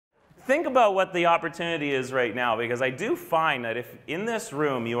think about what the opportunity is right now, because I do find that if in this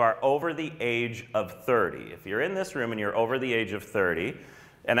room you are over the age of 30, if you're in this room and you're over the age of 30,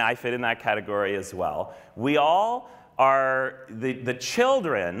 and I fit in that category as well, we all are the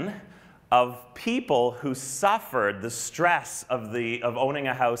children of people who suffered the stress of owning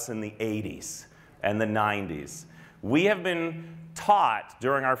a house in the 80s and the 90s. We have been taught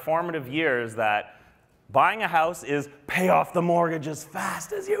during our formative years that buying a house is pay off the mortgage as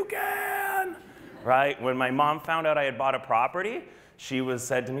fast as you can, right? When my mom found out I had bought a property, she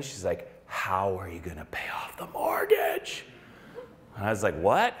said to me, she's like, how are you gonna pay off the mortgage? And I was like,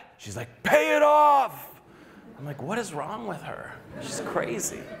 what? She's like, pay it off. I'm like, what is wrong with her? She's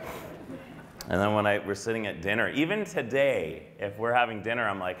crazy. And then when we're sitting at dinner, even today, if we're having dinner,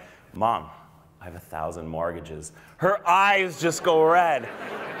 I'm like, Mom, I have 1,000 mortgages. Her eyes just go red.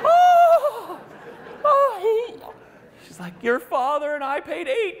 She's like, your father and I paid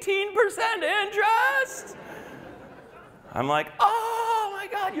 18% interest. I'm like, oh my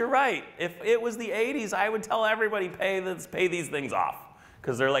God, you're right. If it was the 80s, I would tell everybody pay these things off,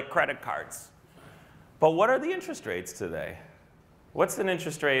 because they're like credit cards. But what are the interest rates today? What's an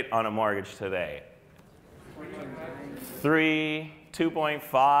interest rate on a mortgage today? 3,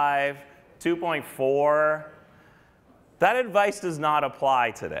 2.5, 2.4. That advice does not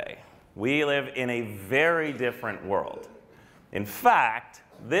apply today. We live in a very different world. In fact,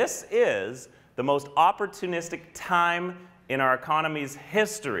 this is the most opportunistic time in our economy's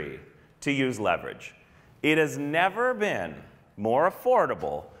history to use leverage. It has never been more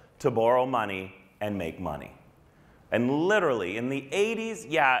affordable to borrow money and make money. And literally, in the 80s,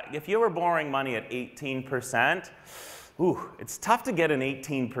 yeah, if you were borrowing money at 18%, it's tough to get an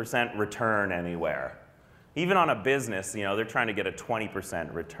 18% return anywhere. Even on a business, you know, they're trying to get a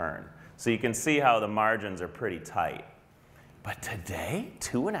 20% return. So you can see how the margins are pretty tight. But today,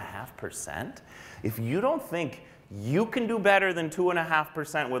 2.5%? If you don't think you can do better than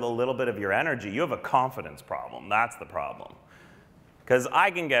 2.5% with a little bit of your energy, you have a confidence problem. That's the problem. Because I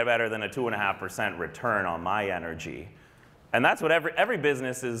can get better than a 2.5% return on my energy. And that's what every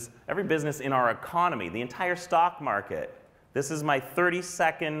business in our economy, the entire stock market. This is my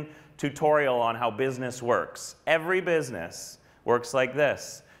 30-second tutorial on how business works. Every business works like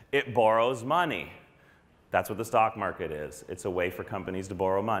this. It borrows money. That's what the stock market is. It's a way for companies to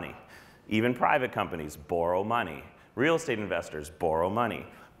borrow money. Even private companies borrow money. Real estate investors borrow money.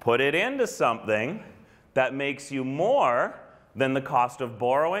 Put it into something that makes you more than the cost of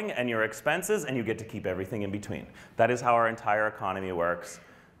borrowing and your expenses, and you get to keep everything in between. That is how our entire economy works.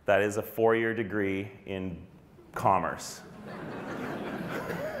 That is a 4-year degree in commerce.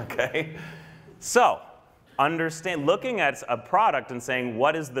 Okay? So, looking at a product and saying,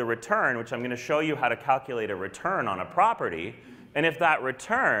 what is the return, which I'm going to show you how to calculate a return on a property, and if that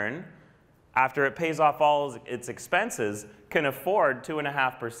return, after it pays off all its expenses, can afford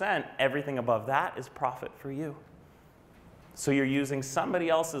 2.5%, everything above that is profit for you. So you're using somebody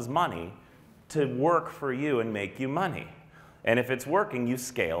else's money to work for you and make you money. And if it's working, you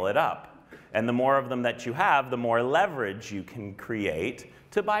scale it up. And the more of them that you have, the more leverage you can create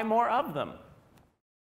to buy more of them.